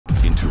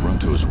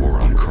Toronto's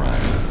war on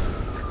crime.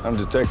 I'm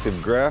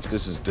Detective Graff.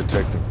 This is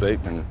Detective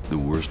Bateman. The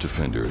worst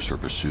offenders are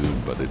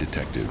pursued by the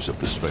detectives of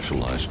the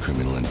Specialized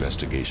Criminal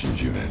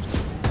Investigations Unit.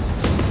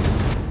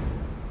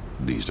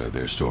 These are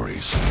their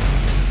stories.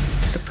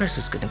 The press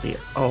is going to be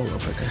all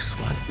over this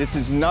one. This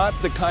is not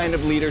the kind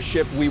of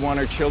leadership we want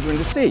our children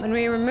to see. When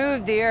we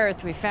removed the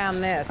earth, we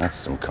found this. That's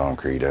some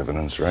concrete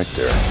evidence right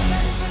there.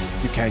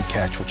 You can't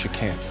catch what you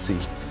can't see.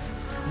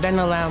 Then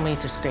allow me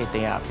to state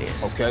the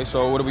obvious. Okay,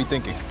 so what are we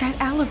thinking? That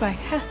alibi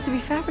has to be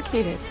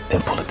fabricated.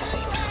 Then pull at the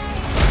seams.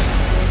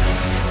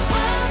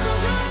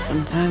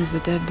 Sometimes the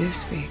dead do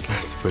speak.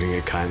 That's putting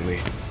it kindly.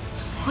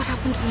 What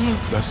happened to him?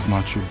 That's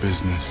not your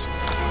business.